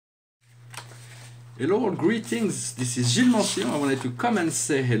Hello, greetings. This is Gilles Mancion. I wanted to come and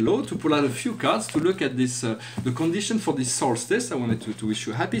say hello, to pull out a few cards to look at this, the condition for this solstice. I wanted to wish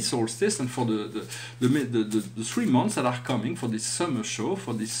you a happy solstice and for the 3 months that are coming for this summer show,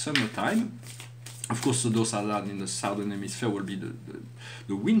 for this summertime. Of course, those are in the southern hemisphere will be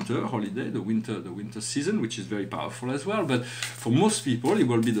the winter holiday, the winter season, which is very powerful as well. But for most people, it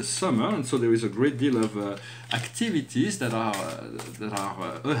will be the summer, and so there is a great deal of activities that are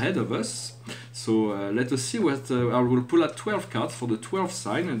ahead of us. So let us see what I will pull out 12 cards for the 12th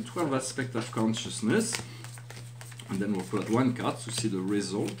sign and 12 aspects of consciousness, and then we'll pull out 1 card to see the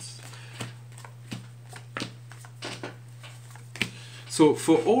results. So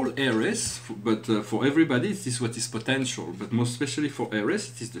for all Aries, but for everybody, it is what is potential. But most especially for Aries,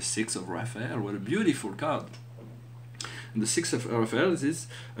 it is the 6 of Raphael. What a beautiful card! And the 6 of Raphael is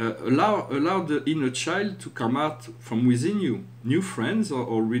allow the inner child to come out from within you. New friends or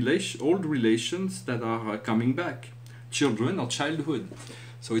old relations that are coming back. Children or childhood.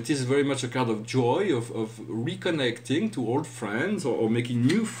 So it is very much a card of joy, of reconnecting to old friends or making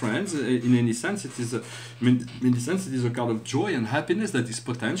new friends. In any sense, it is a card of joy and happiness that is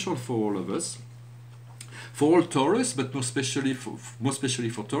potential for all of us. For all Taurus, but more especially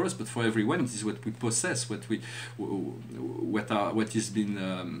for Taurus, but for everyone, it is what we possess, what we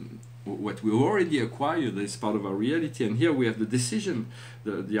already acquired as part of our reality. And here we have the decision,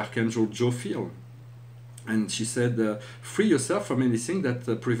 the Archangel Jophiel. And she said, free yourself from anything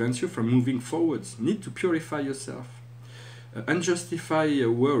that prevents you from moving forwards. Need to purify yourself. Unjustified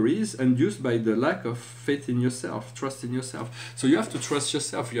worries induced by the lack of faith in yourself, trust in yourself. So you have to trust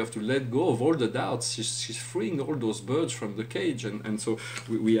yourself. You have to let go of all the doubts. She's freeing all those birds from the cage. And so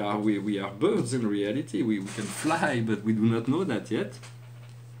we are birds in reality. We can fly, but we do not know that yet.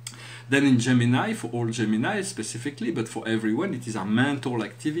 Then in Gemini, for all Gemini specifically, but for everyone, it is our mental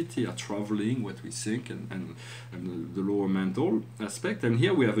activity, our traveling, what we think, and the lower mental aspect. And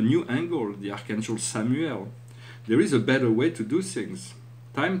here we have a new angle, the Archangel Samuel. There is a better way to do things.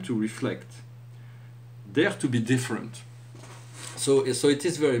 Time to reflect. Dare to be different. So it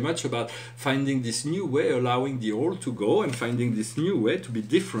is very much about finding this new way, allowing the old to go, and finding this new way to be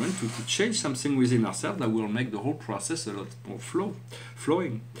different, to change something within ourselves that will make the whole process a lot more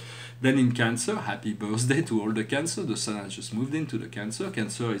flowing. Then in Cancer, happy birthday to all the Cancer. The Sun has just moved into the Cancer.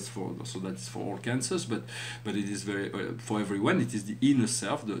 Cancer is for all Cancers, but it is very for everyone. It is the inner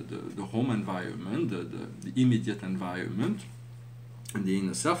self, the home environment, the immediate environment, and the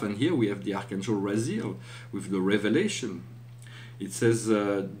inner self. And here we have the Archangel Raziel with the revelation. It says,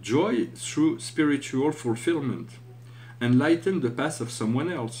 joy through spiritual fulfillment. Enlighten the path of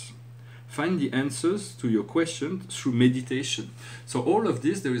someone else. Find the answers to your question through meditation. So all of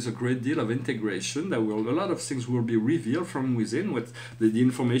this, there is a great deal of integration. A lot of things will be revealed from within. What the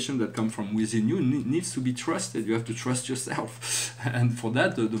information that comes from within you needs to be trusted. You have to trust yourself. And for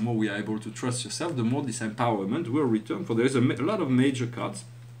that, the more we are able to trust yourself, the more this empowerment will return. For there is a lot of major cards.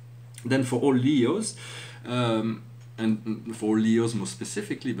 Then for all Leos, and for Leos more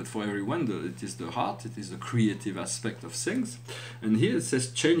specifically, but for everyone, it is the heart, it is the creative aspect of things. And here it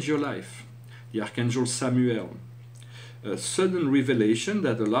says, change your life. The Archangel Samuel. A sudden revelation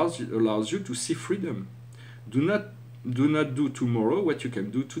that allows you to see freedom. Do not do tomorrow what you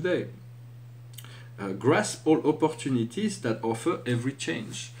can do today. Grasp all opportunities that offer every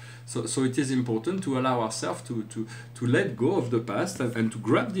change. So it is important to allow ourselves to let go of the past and to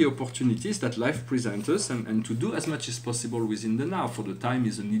grab the opportunities that life presents us and to do as much as possible within the now. For the time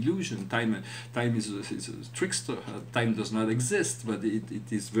is an illusion. Time is a trickster. Time does not exist, but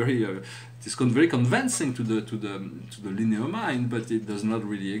it is very very convincing to the linear mind, but it does not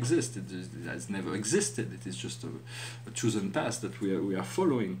really exist. It has never existed. It is just a chosen path that we are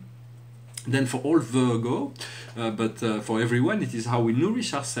following. Then for all Virgo, but for everyone, it is how we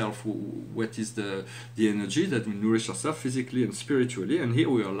nourish ourselves. What is the energy that we nourish ourselves physically and spiritually? And here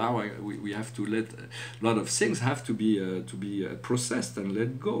we have to let a lot of things have to be processed and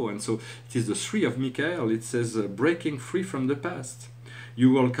let go. And so it is the 3 of Michael. It says breaking free from the past. You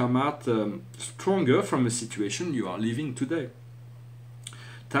will come out stronger from a situation you are living today.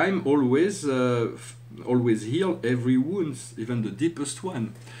 Time always heal every wound, even the deepest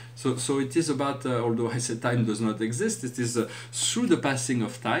one. So it is about, although I said time does not exist, it is through the passing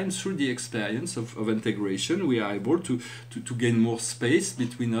of time, through the experience of integration, we are able to gain more space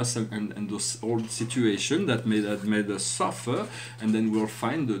between us and those old situations that made us suffer, and then we'll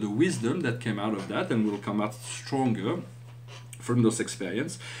find the wisdom that came out of that, and we'll come out stronger from those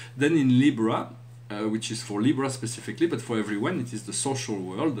experiences. Then in Libra, which is for Libra specifically, but for everyone it is the social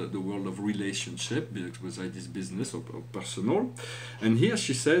world, the world of relationship, because it is business or personal. And here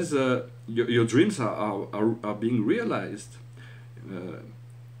she says, your dreams are being realized.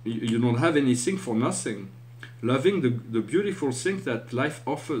 You don't have anything for nothing. Loving the beautiful things that life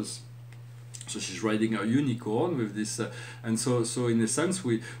offers. So she's riding a unicorn with this, and so in a sense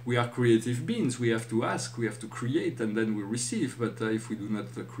we are creative beings. We have to ask, we have to create, and then we receive. But if we do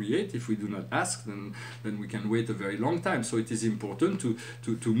not create, if we do not ask, then we can wait a very long time. So it is important to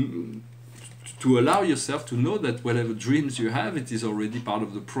allow yourself to know that whatever dreams you have, it is already part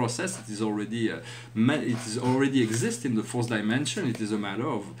of the process. It is already exist in the fourth dimension. It is a matter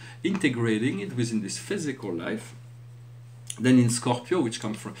of integrating it within this physical life. Then in Scorpio, which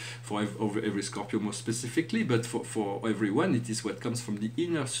comes for every Scorpio more specifically, but for everyone, it is what comes from the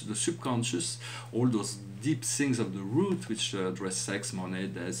inner, the subconscious, all those deep things of the root, which address sex, money,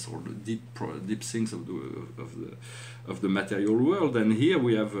 death, or the deep things of the material world. And here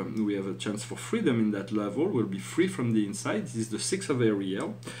we have a chance for freedom in that level. We'll be free from the inside. This is the 6 of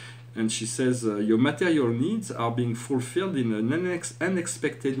Ariel. And she says, your material needs are being fulfilled in an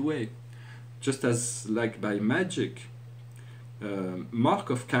unexpected way, just as like by magic. Mark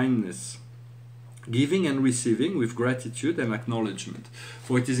of kindness, giving and receiving with gratitude and acknowledgement.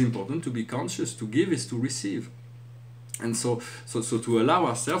 For it is important to be conscious. To give is to receive. And so to allow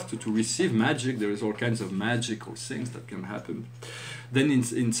ourselves to receive magic, there is all kinds of magical things that can happen. Then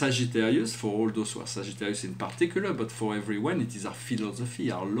in Sagittarius, for all those who are Sagittarius in particular, but for everyone, it is our philosophy,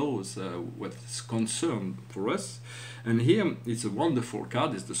 our laws, what is concerned for us. And here it's a wonderful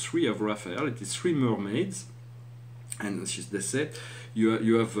card. It's the 3 of Raphael. It is 3 mermaids. And they say,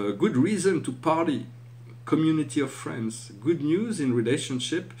 you have a good reason to party, community of friends, good news in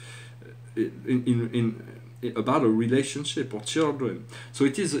relationship, about a relationship or children. So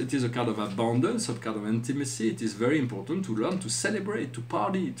it is a kind of abundance, a kind of intimacy. It is very important to learn to celebrate, to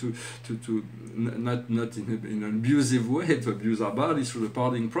party, to not in an abusive way, to abuse our bodies through the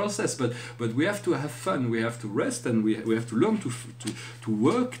partying process, but we have to have fun, we have to rest, and we have to learn to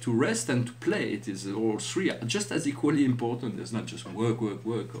work, to rest, and to play. It is all 3 just as equally important. It's not just work, or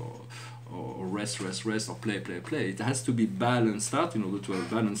rest, or play. It has to be balanced out in order to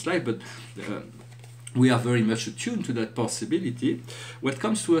have a balanced life, but we are very much attuned to that possibility. What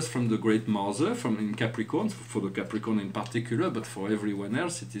comes to us from the Great Mother, in Capricorn, for the Capricorn in particular, but for everyone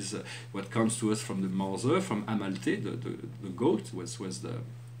else, it is what comes to us from the Mother, from Amalthée, the goat, was the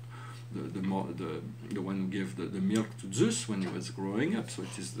one who gave the milk to Zeus when he was growing up. So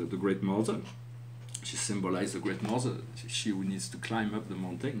it is the Great Mother. She symbolizes the Great Mother, she who needs to climb up the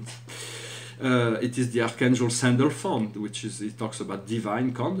mountains. It is the Archangel Sandalphon, it talks about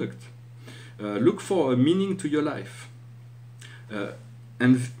divine conduct. Look for a meaning to your life.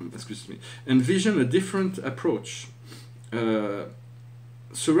 Envision a different approach.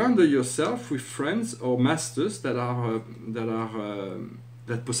 Surround yourself with friends or masters that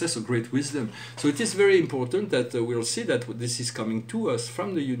possess a great wisdom. So it is very important that we'll see that this is coming to us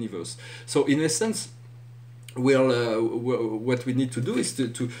from the universe. So in a sense, what we need to do is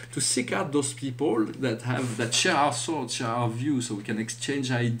to seek out those people that share our thoughts, share our views, so we can exchange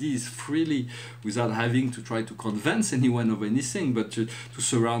ideas freely without having to try to convince anyone of anything, but to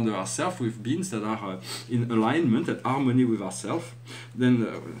surround ourselves with beings that are in alignment and harmony with ourselves. Then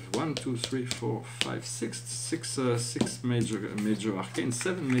 1, 2, 3, 4, 5, 6 major arcanes,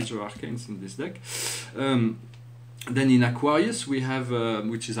 7 major arcanes in this deck. Then in Aquarius we have,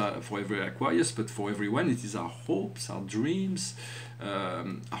 which is for every Aquarius, but for everyone it is our hopes, our dreams,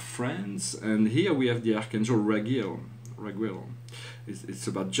 our friends. And here we have the Archangel Raguel. It's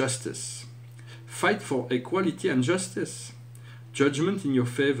about justice. Fight for equality and justice. Judgment in your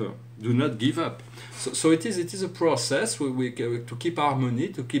favor. Do not give up. So it is a process to keep harmony,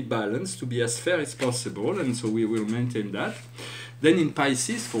 to keep balance, to be as fair as possible, and so we will maintain that. Then in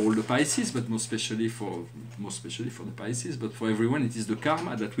Pisces, for all the Pisces, but more especially for the Pisces, but for everyone, it is the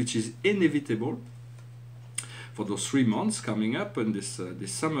karma, that which is inevitable for those 3 months coming up in this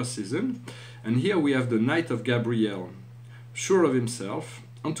summer season. And here we have the Knight of Gabriel, sure of himself,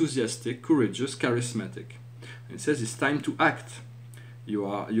 enthusiastic, courageous, charismatic. And it says it's time to act. You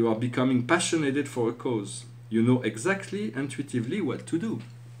are becoming passionate for a cause. You know exactly, intuitively what to do.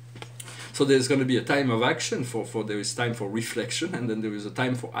 So there's going to be a time of action, there is time for reflection, and then there is a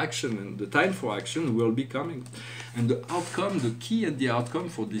time for action, and the time for action will be coming. And the outcome, the key and the outcome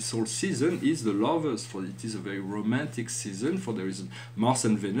for this whole season is the lovers, for it is a very romantic season, for there is Mars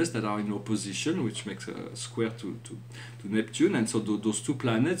and Venus that are in opposition, which makes a square to Neptune, and so those 2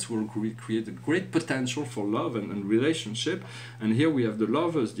 planets will create a great potential for love and relationship. And here we have the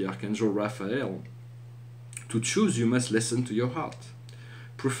lovers, the Archangel Raphael. To choose, you must listen to your heart.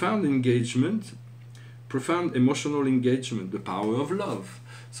 Profound engagement, profound emotional engagement, the power of love.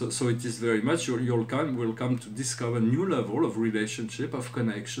 So it is very much will come to discover new level of relationship, of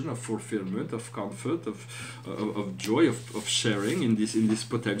connection, of fulfillment, of comfort, of joy, of sharing in this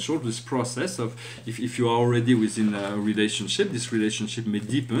potential, this process of if you are already within a relationship, this relationship may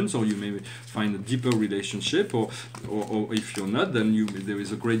deepen, or you may find a deeper relationship, or if you're not, then there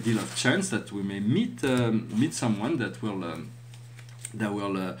is a great deal of chance that we may meet someone that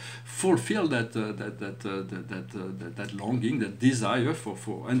will fulfill that longing, that desire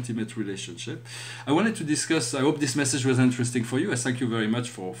for intimate relationship. I wanted to discuss. I hope this message was interesting for you. I thank you very much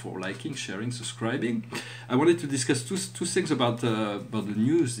for liking, sharing, subscribing. I wanted to discuss two things about the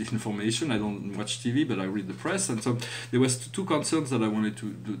news, the information. I don't watch TV, but I read the press, and so there was two concerns that I wanted to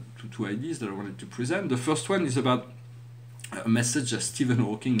do, two ideas that I wanted to present. The first one is about a message that Stephen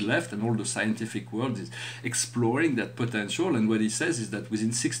Hawking left, and all the scientific world is exploring that potential. And what he says is that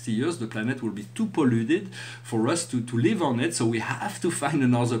within 60 years the planet will be too polluted for us to live on it, so we have to find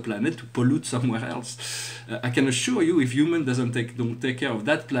another planet to pollute somewhere else. I can assure you, if human don't take care of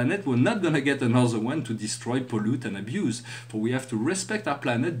that planet, we're not going to get another one to destroy, pollute and abuse. For we have to respect our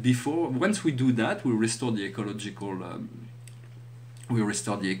planet before. Once we do that, we restore the ecology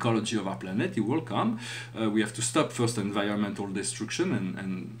of our planet. It will come. We have to stop first environmental destruction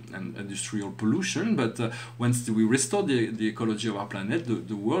and industrial pollution, but once we restore the ecology of our planet,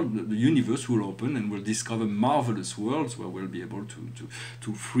 the world, the universe will open, and we'll discover marvelous worlds where we'll be able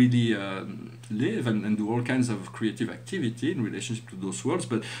to freely live and do all kinds of creative activity in relationship to those worlds.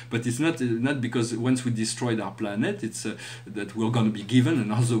 But it's not because once we destroyed our planet, it's that we're going to be given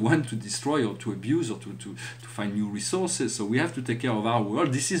another one to destroy or to abuse or to find new resources. So we have to take care of our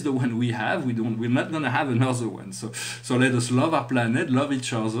world. This is the one we have. We're not going to have another one. So let us love our planet, love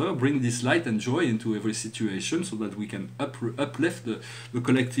each other, bring this light and joy into every situation, so that we can uplift the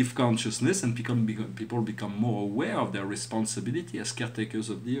collective consciousness, and people become more aware of their responsibility as caretakers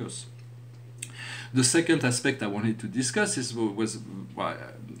of the earth. The second aspect I wanted to discuss was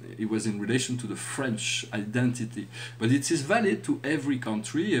in relation to the French identity, but it is valid to every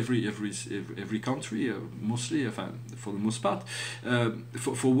country, every country, mostly, for the most part.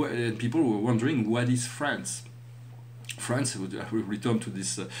 People were wondering, what is France? France, we return to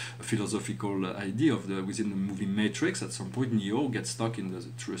this philosophical idea of within the movie Matrix. At some point, Neo gets stuck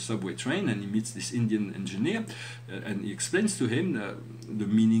through a subway train, and he meets this Indian engineer, and he explains to him the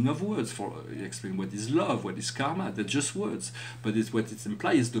meaning of words. He explains what is love, what is karma. They're just words, but what it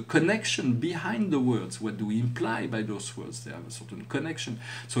implies is the connection behind the words. What do we imply by those words? They have a certain connection.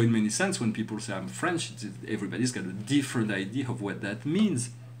 So in many sense, when people say I'm French, everybody's got a different idea of what that means.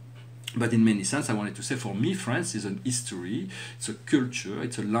 But in many sense, I wanted to say, for me, France is an history, it's a culture,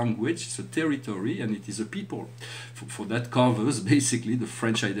 it's a language, it's a territory, and it is a people. For that covers basically the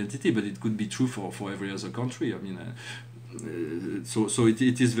French identity, but it could be true for every other country. I mean, so it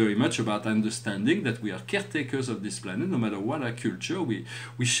is very much about understanding that we are caretakers of this planet. No matter what our culture, we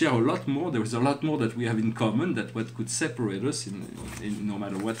share a lot more. There is a lot more that we have in common than what could separate us in no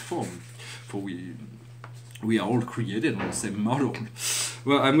matter what form. For we are all created on the same model.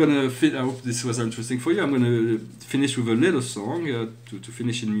 Well, I'm gonna. I hope this was interesting for you. I'm gonna finish with a little song to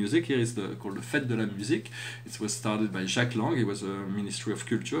finish in music. Here is called the Fête de la Musique. It was started by Jacques Lang. He was a Ministry of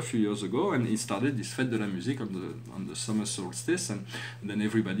Culture a few years ago, and he started this Fête de la Musique on the summer solstice, and then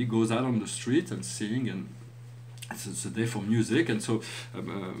everybody goes out on the street and sing, and it's a day for music. And so,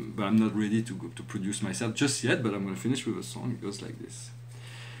 but I'm not ready to produce myself just yet. But I'm gonna finish with a song. It goes like this.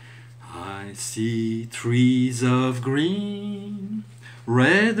 I see trees of green,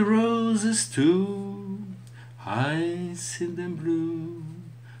 red roses too. I see them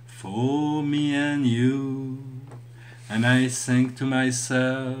bloom for me and you. And I think to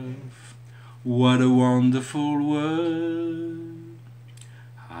myself, what a wonderful world.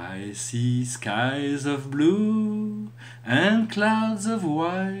 I see skies of blue and clouds of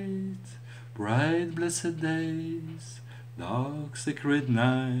white, bright blessed days, dark sacred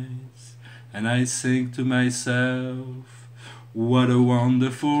nights. And I think to myself, what a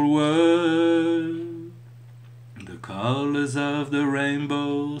wonderful world. The colors of the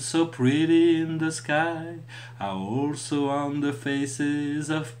rainbow, so pretty in the sky, are also on the faces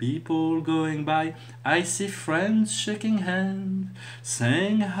of people going by. I see friends shaking hands,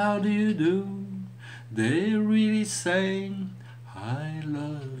 saying, how do you do? They're really saying, I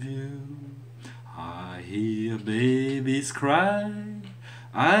love you. I hear babies cry,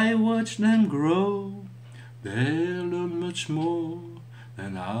 I watch them grow. They'll learn much more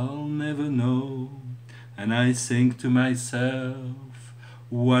than I'll never know. And I think to myself,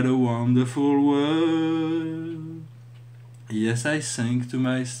 What a wonderful world. Yes, I think to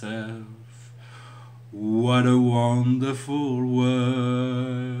myself, what a wonderful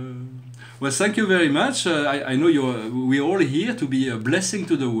world. Well, thank you very much. I know we're all here to be a blessing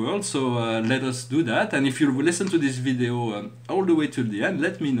to the world, so let us do that. And if you listen to this video all the way to the end,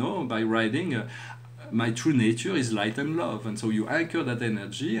 let me know by writing, my true nature is light and love. And so you anchor that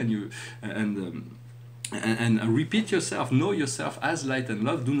energy, and repeat yourself, know yourself as light and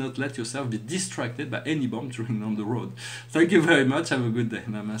love. Do not let yourself be distracted by any bomb during on the road. Thank you very much. Have a good day.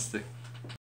 Namaste.